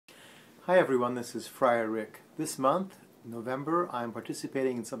Hi everyone, this is Friar Rick. This month, November, I'm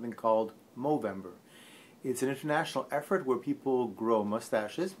participating in something called Movember. It's an international effort where people grow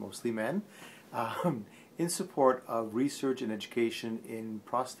mustaches, mostly men, in support of research and education in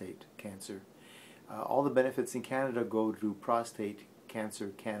prostate cancer. All the benefits in Canada go to Prostate Cancer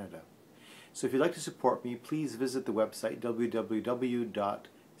Canada. So if you'd like to support me, please visit the website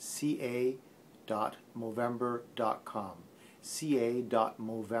www.ca.movember.com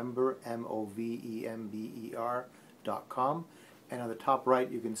ca.movember, movember.com, and on the top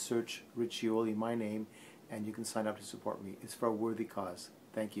right you can search Riccioli, my name, and you can sign up to support me. It's for a worthy cause.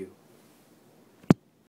 Thank you.